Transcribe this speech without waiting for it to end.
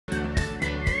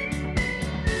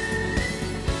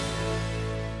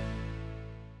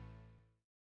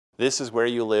This is Where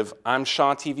You Live. I'm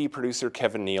Shaw TV producer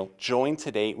Kevin Neal, joined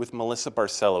today with Melissa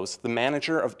Barcelos, the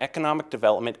Manager of Economic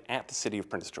Development at the City of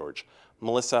Prince George.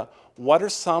 Melissa, what are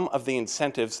some of the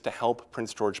incentives to help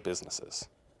Prince George businesses?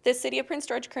 The City of Prince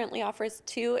George currently offers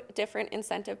two different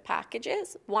incentive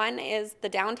packages. One is the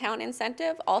Downtown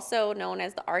Incentive, also known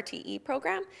as the RTE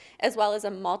program, as well as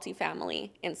a multifamily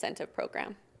incentive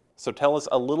program. So tell us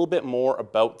a little bit more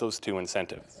about those two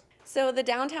incentives. So the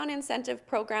Downtown Incentive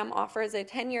Program offers a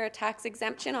 10-year tax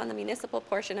exemption on the municipal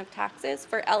portion of taxes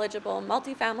for eligible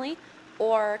multifamily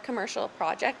or commercial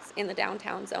projects in the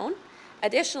downtown zone.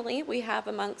 Additionally, we have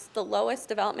amongst the lowest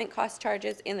development cost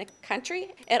charges in the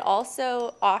country. It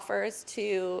also offers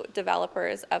to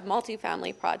developers of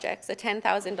multifamily projects a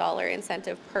 $10,000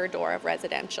 incentive per door of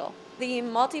residential. The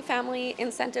multifamily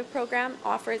incentive program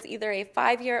offers either a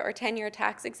 5-year or 10-year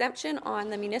tax exemption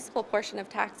on the municipal portion of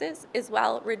taxes, as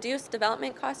well reduced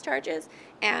development cost charges,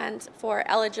 and for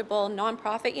eligible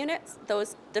nonprofit units,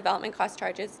 those development cost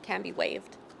charges can be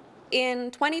waived.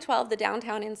 In 2012, the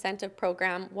Downtown Incentive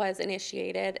Program was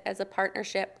initiated as a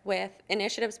partnership with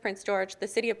Initiatives Prince George, the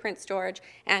City of Prince George,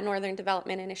 and Northern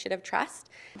Development Initiative Trust.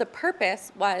 The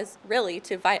purpose was really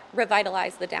to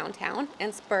revitalize the downtown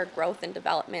and spur growth and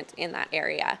development in that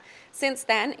area. Since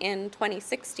then, in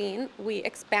 2016, we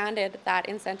expanded that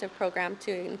incentive program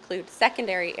to include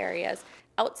secondary areas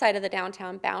outside of the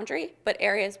downtown boundary, but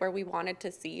areas where we wanted to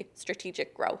see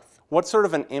strategic growth. What sort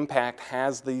of an impact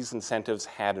has these incentives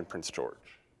had in Prince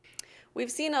George?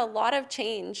 We've seen a lot of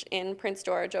change in Prince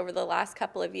George over the last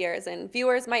couple of years, and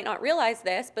viewers might not realize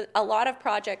this, but a lot of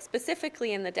projects,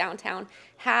 specifically in the downtown,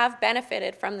 have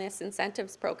benefited from this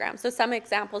incentives program. So some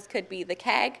examples could be the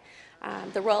KEG,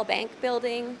 the Royal Bank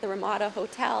building, the Ramada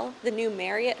Hotel, the new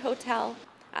Marriott Hotel,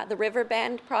 the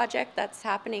Riverbend project that's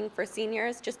happening for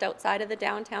seniors just outside of the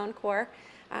downtown core,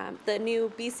 the new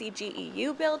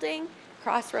BCGEU building,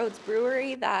 Crossroads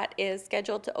Brewery that is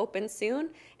scheduled to open soon,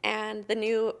 and the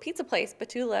new pizza place,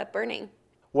 Batula, burning.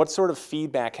 What sort of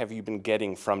feedback have you been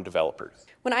getting from developers?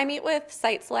 When I meet with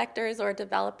site selectors or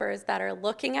developers that are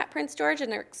looking at Prince George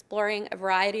and are exploring a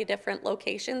variety of different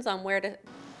locations on where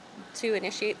to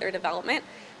initiate their development,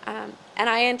 and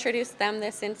I introduce them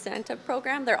this incentive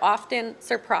program, they're often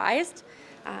surprised.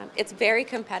 It's very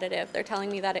competitive. They're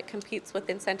telling me that it competes with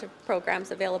incentive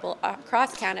programs available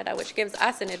across Canada, which gives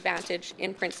us an advantage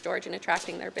in Prince George in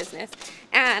attracting their business.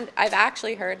 And I've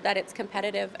actually heard that it's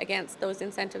competitive against those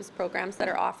incentives programs that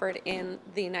are offered in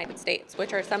the United States,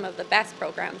 which are some of the best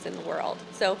programs in the world.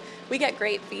 So we get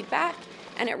great feedback,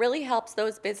 and it really helps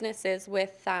those businesses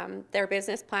with their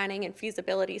business planning and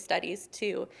feasibility studies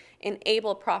to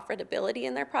enable profitability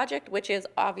in their project, which is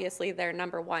obviously their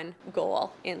 #1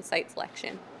 goal in site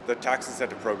selection. The tax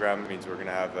incentive program means we're going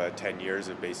to have 10 years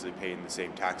of basically paying the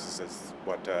same taxes as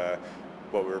what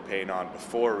we were paying on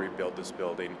before we built this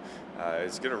building.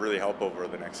 It's going to really help over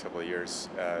the next couple of years.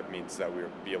 It means that we'll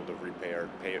be able to repay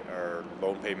our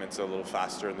loan payments a little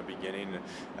faster in the beginning,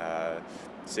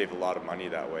 save a lot of money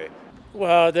that way.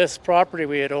 Well, this property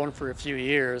we had owned for a few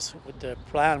years. The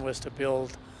plan was to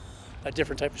build a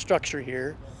different type of structure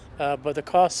here, but the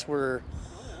costs were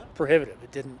prohibitive.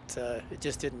 It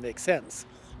just didn't make sense.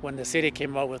 When the city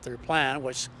came out with their plan,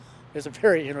 which is a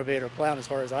very innovative plan as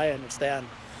far as I understand,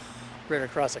 right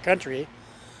across the country,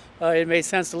 it made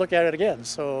sense to look at it again.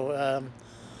 So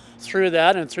through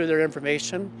that and through their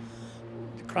information,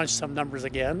 crunched some numbers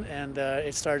again, and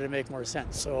it started to make more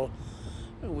sense. So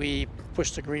we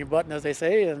pushed the green button, as they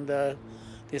say, and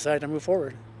decided to move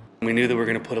forward. We knew that we were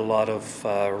going to put a lot of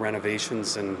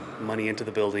renovations and money into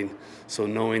the building, so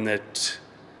knowing that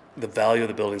the value of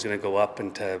the building is going to go up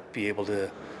and to be able to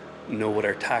know what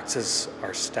our taxes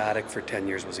are static for 10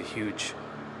 years was a huge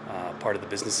part of the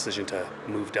business decision to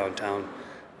move downtown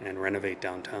and renovate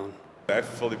downtown. I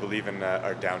fully believe in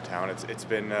our downtown. It's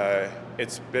been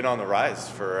on the rise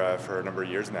for a number of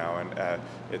years now, and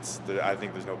I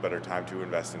think there's no better time to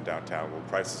invest in downtown. Well,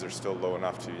 prices are still low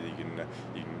enough to you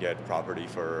can get property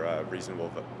for a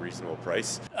reasonable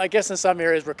price. I guess in some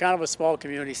areas we're kind of a small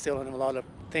community still, and a lot of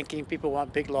thinking people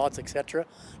want big lots, etc.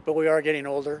 But we are getting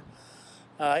older,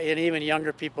 and even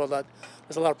younger people.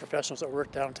 There's a lot of professionals that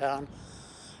work downtown.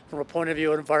 From a point of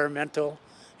view of environmental,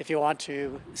 if you want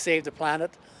to save the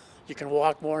planet, you can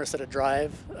walk more instead of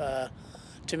drive.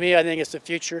 To me, I think it's the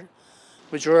future.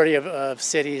 Majority of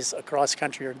cities across the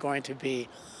country are going to be,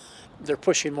 they're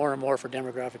pushing more and more for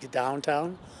demographics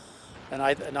downtown, and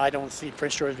I don't see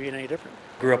Prince George being any different.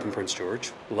 Grew up in Prince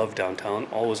George, loved downtown,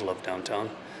 always loved downtown,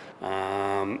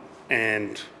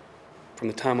 and from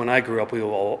the time when I grew up, we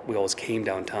always came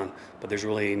downtown, but there's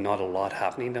really not a lot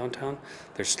happening downtown.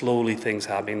 There's slowly things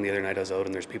happening. The other night I was out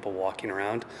and there's people walking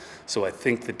around. So I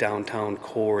think the downtown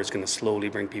core is going to slowly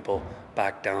bring people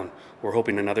back down. We're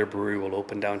hoping another brewery will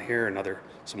open down here,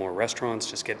 some more restaurants,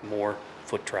 just get more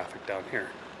foot traffic down here.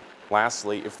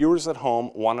 Lastly, if viewers at home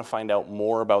want to find out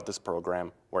more about this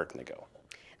program, where can they go?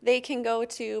 They can go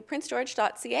to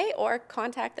princegeorge.ca or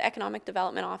contact the Economic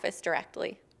Development Office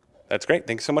directly. That's great.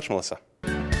 Thanks so much, Melissa.